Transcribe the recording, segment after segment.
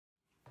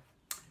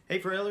Hey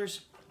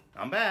Frailers,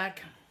 I'm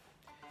back.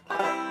 I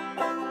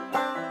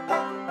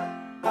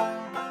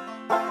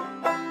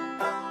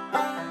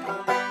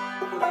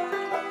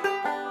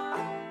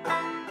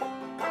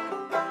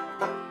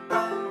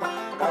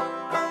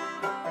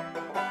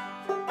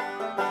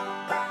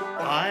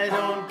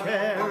don't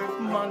care if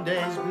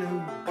Monday's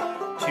blue,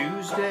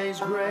 Tuesday's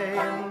gray,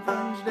 and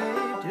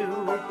Wednesday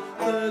too.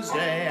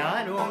 Thursday,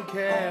 I don't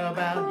care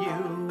about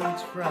you.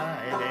 It's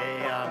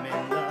Friday, I'm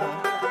in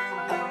love.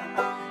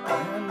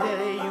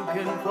 Monday, you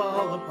can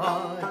fall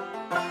apart.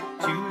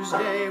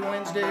 Tuesday,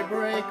 Wednesday,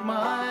 break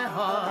my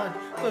heart.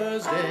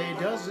 Thursday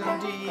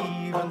doesn't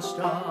even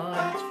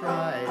start. It's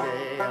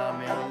Friday,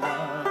 I'm in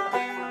love.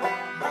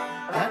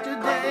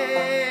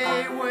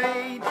 Saturday,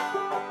 wait.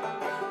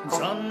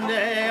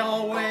 Sunday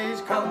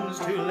always comes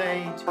too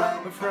late,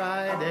 but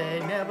Friday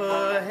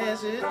never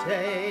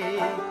hesitate.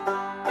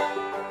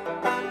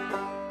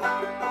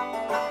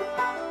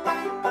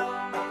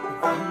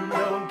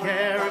 Don't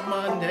care if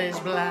Monday's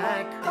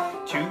black,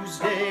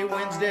 Tuesday,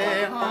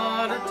 Wednesday,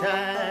 heart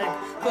attack,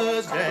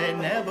 Thursday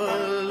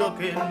never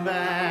looking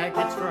back.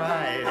 It's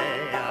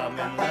Friday, I'm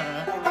in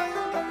love.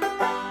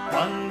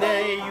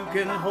 Monday you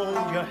can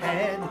hold your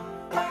head,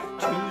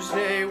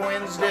 Tuesday,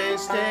 Wednesday,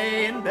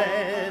 stay in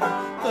bed.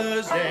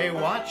 Thursday,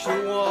 watch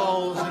the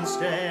walls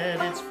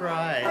instead. It's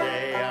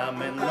Friday,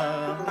 I'm in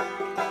love.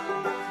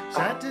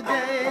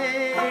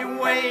 Saturday,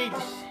 wait.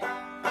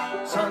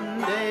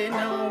 Sunday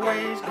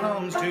always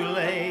comes too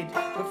late,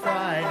 but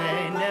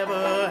Friday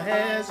never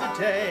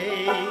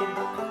hesitate.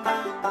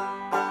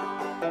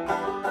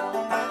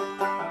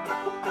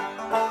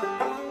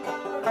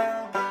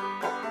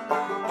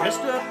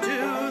 Dressed up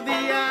to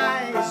the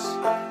eyes,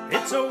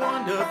 it's a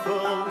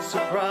wonderful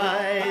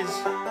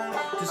surprise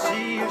to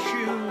see your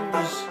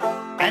shoes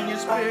and your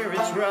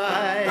spirits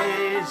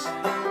rise.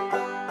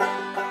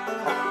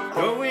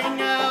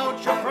 Throwing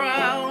out your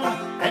frown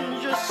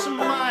and just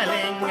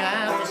smiling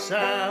at the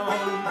sound,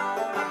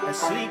 as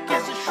sleek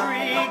as a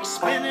shriek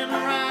spinning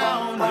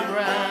round and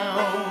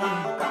round.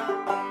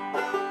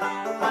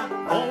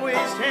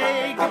 Always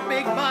take a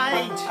big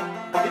bite,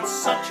 it's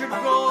such a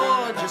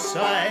gorgeous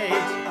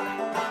sight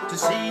to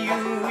see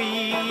you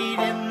eat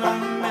in the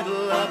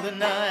middle of the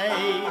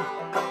night.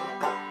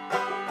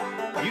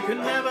 You can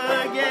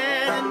never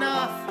get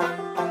enough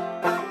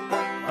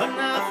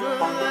of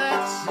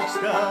that sick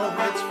stuff.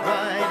 It's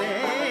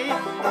Friday,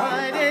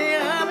 Friday,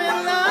 I'm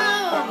in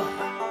love.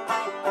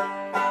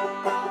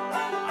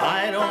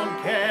 I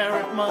don't care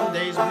if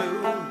Monday's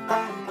blue,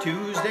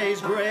 Tuesday's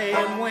gray,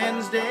 and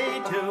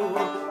Wednesday too.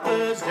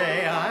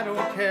 Thursday, I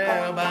don't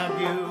care about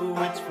you.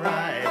 It's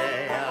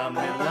Friday, I'm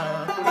in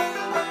love.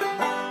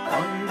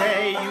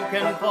 Monday you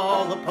can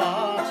fall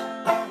apart,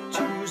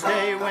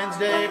 Tuesday,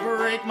 Wednesday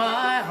break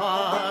my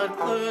heart,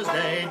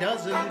 Thursday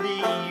doesn't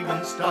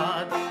even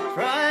start,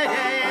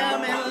 Friday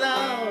I'm in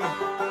love.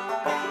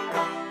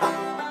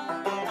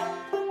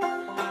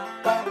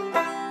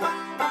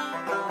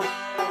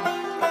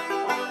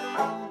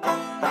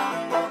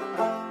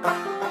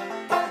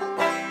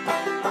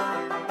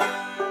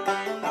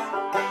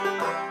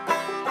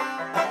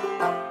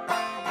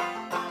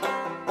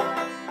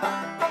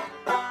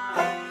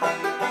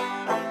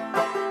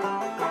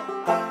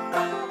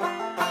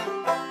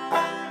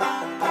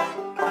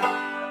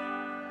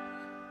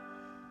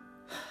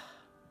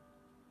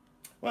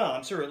 Well,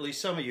 I'm sure at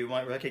least some of you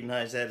might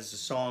recognize that as a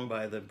song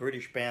by the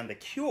British band The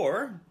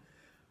Cure,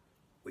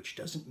 which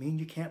doesn't mean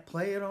you can't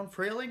play it on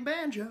Frailing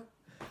banjo.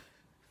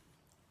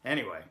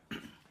 Anyway,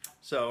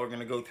 so we're going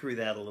to go through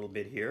that a little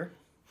bit here.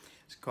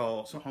 It's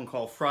a song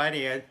called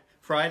Friday,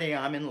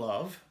 I'm in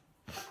Love.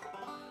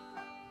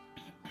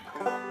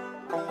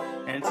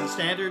 And it's in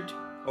standard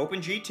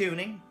open G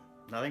tuning,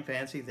 nothing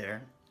fancy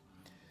there.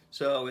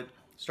 So it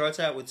starts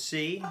out with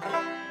C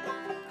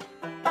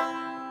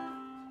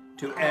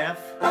to F,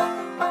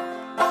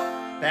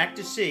 back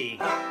to C,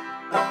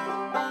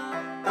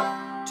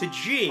 to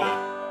G.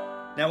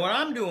 Now what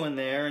I'm doing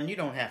there, and you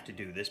don't have to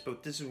do this,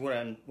 but this is what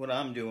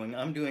I'm doing.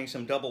 I'm doing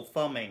some double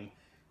thumbing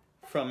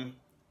from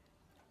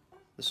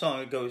the song.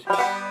 It goes,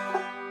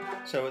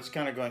 so it's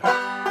kind of going.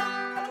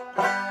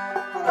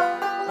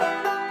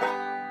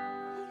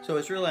 So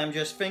it's really, I'm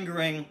just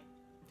fingering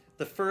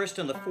the first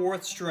and the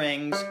fourth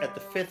strings at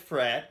the 5th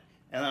fret,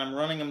 and I'm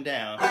running them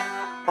down.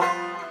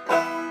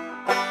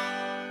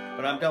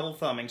 But I'm double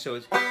thumbing, so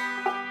it's.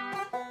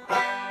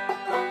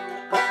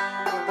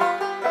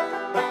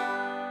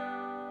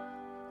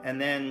 And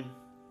then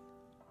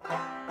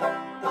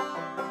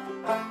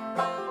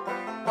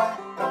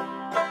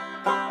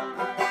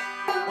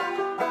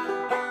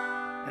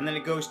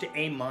it goes to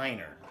A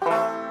minor,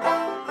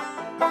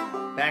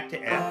 back to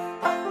F,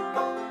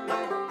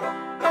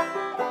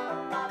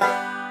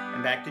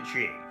 and back to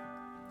G.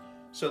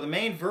 So the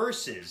main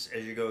verses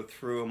as you go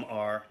through them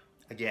are,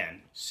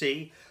 again,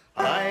 C,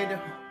 I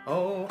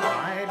don't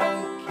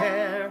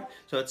care.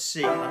 So it's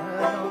C,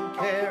 I don't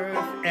care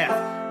if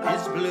F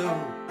is blue.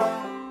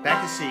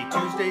 Back to C,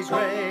 Tuesday's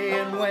gray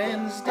and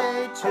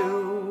Wednesday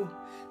too.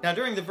 Now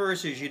during the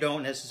verses you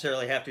don't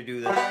necessarily have to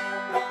do this.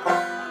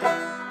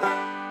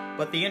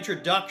 But the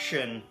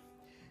introduction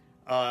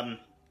in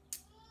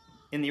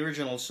the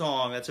original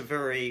song, that's a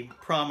very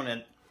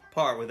prominent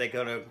part where they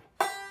go to...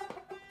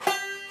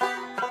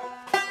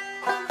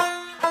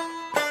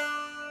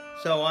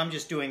 So I'm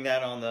just doing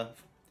that on the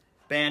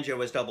banjo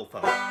as double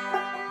fuzz.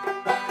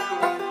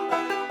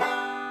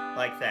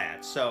 Like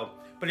that. So,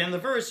 but in the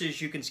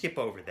verses you can skip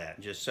over that.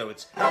 Just so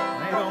it's,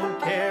 I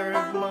don't care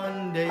if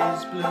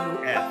Monday's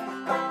blue,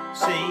 F,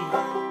 C,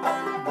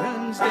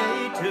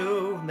 Wednesday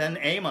too, then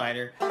A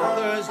minor,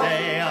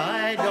 Thursday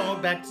I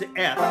don't, back to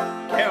F,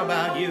 care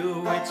about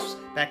you, it's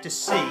back to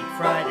C,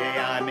 Friday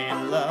I'm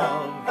in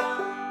love,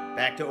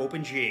 back to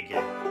open G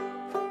again.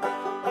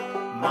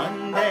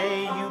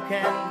 Monday you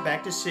can,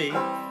 back to C,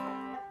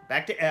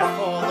 back to F,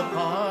 all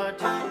apart,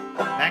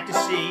 back to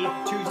C,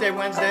 Tuesday,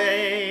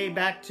 Wednesday,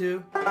 back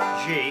to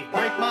G,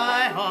 break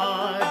my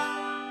heart,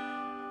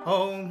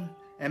 home,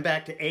 and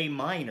back to A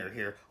minor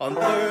here. On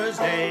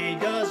Thursday,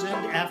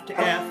 doesn't F to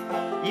F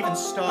even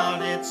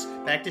start, it's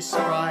back to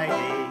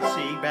Friday,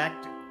 C, back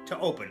to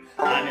open,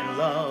 I'm in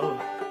love.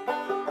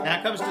 Now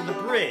it comes to the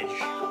bridge.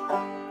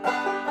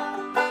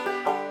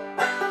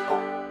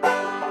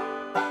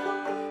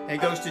 And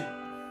it goes to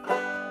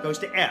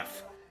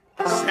F.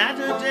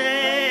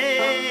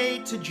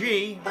 Saturday to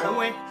G,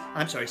 wait,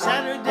 I'm sorry,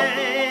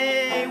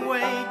 Saturday,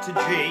 wait to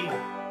G,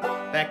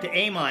 back to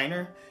A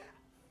minor,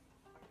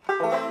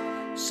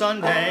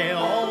 Sunday,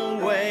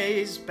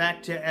 always,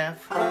 back to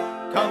F,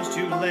 comes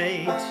too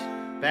late,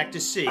 back to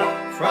C,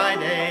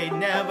 Friday,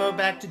 never,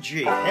 back to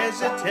G,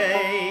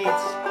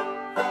 hesitates,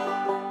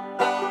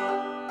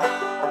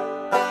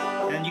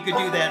 and you could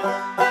do that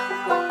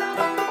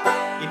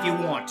if you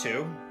want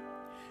to.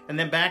 And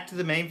then back to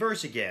the main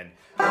verse again.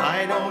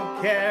 I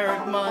don't care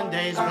if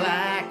Monday's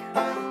black,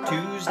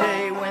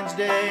 Tuesday,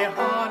 Wednesday,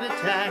 heart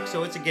attack.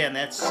 So it's again,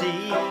 that's C,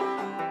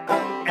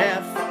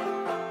 F,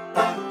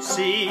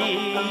 C,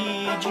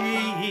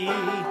 G,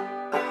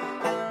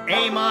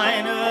 A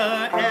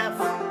minor, F,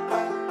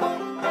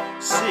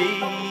 C,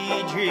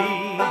 G.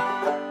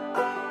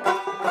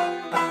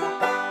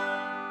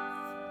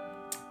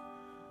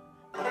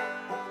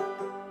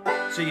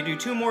 So you do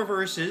two more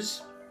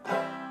verses.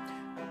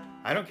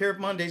 I don't care if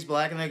Monday's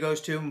black, and then it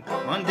goes to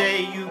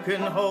Monday you can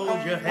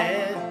hold your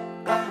head,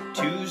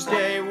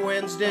 Tuesday,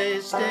 Wednesday,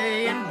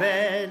 stay in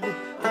bed,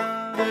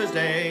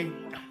 Thursday,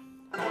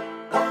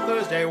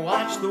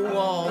 watch the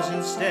walls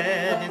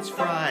instead, it's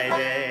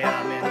Friday,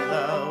 I'm in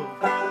love.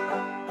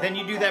 Then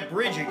you do that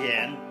bridge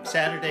again,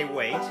 Saturday,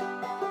 wait,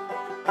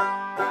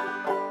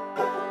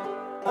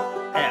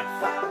 F,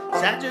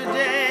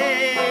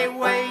 Saturday,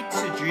 wait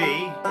to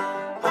G,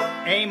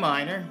 A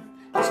minor,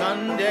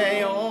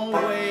 Sunday,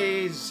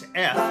 always,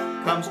 F,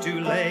 comes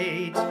too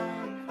late,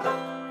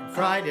 and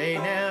Friday,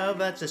 never,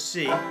 that's a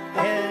C,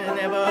 and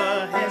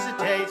never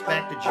hesitates,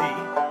 back to G.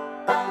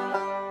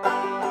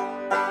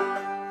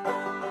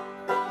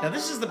 Now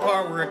this is the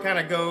part where it kind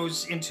of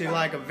goes into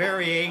like a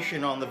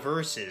variation on the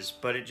verses,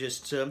 but it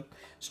just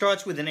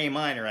starts with an A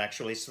minor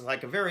actually, so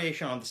like a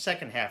variation on the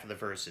second half of the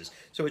verses.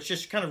 So it's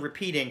just kind of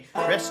repeating,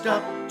 rest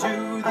up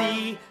to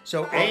the,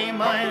 so A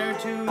minor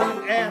to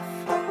F,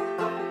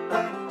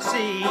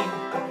 C,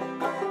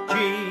 G,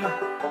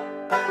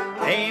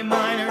 A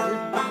minor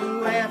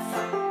to F,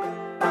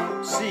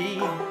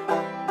 C,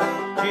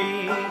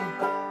 G,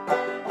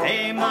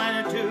 A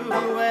minor to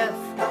F,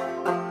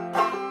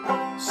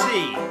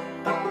 C,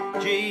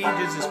 G,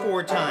 does this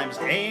 4 times,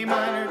 A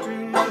minor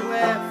to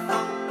F,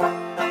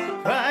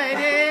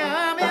 Friday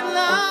I'm in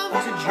love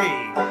to G.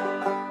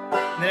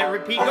 And then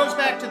it goes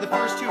back to the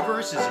first 2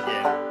 verses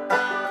again.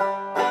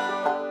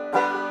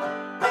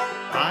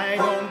 I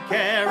don't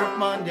care if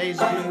Monday's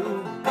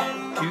blue,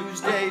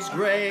 Tuesday's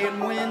gray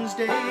and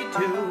Wednesday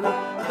too,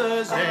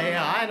 Thursday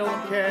I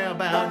don't care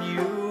about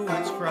you,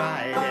 it's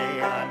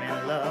Friday I'm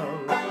in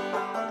love.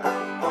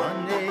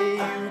 Monday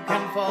you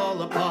can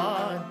fall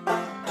apart,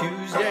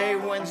 Tuesday,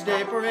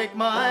 Wednesday break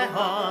my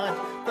heart,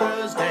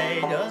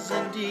 Thursday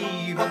doesn't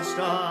even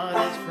start,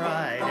 it's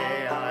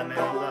Friday I'm in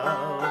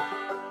love.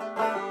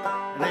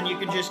 And then you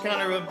can just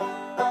kind of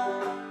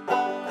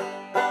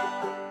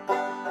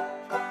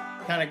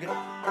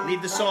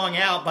leave the song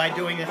out by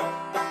doing it.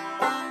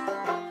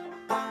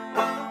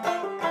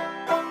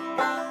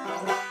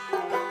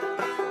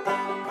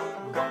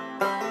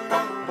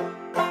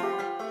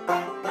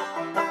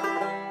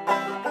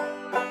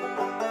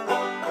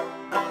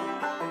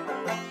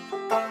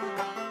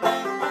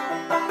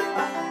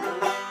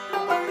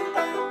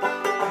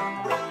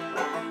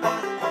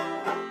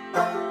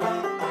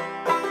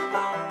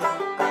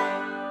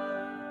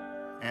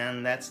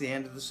 And that's the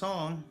end of the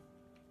song.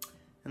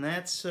 And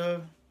that's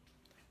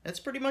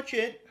pretty much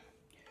it.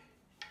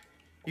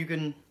 You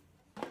can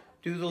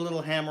do the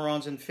little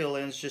hammer-ons and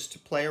fill-ins just to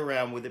play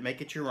around with it, make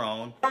it your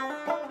own.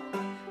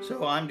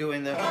 So I'm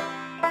doing the...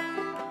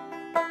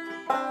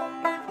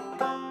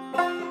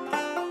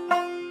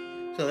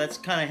 So that's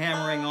kind of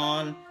hammering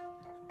on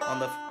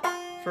the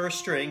first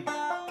string,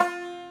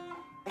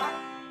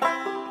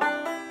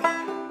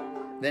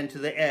 then to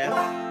the F,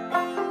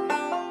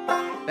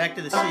 back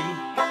to the C,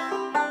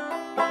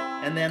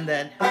 and then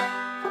that.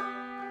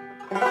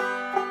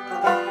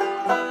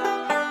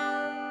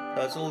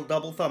 That's a little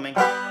double thumbing.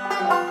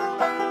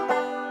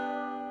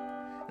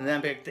 And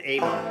then back to A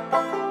minor.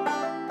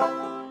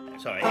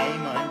 Sorry, A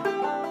minor,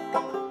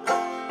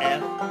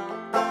 F,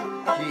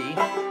 G.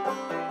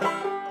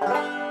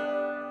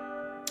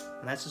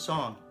 And that's the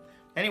song.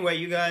 Anyway,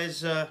 you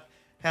guys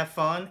have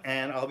fun,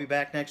 and I'll be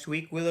back next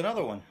week with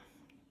another one.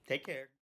 Take care.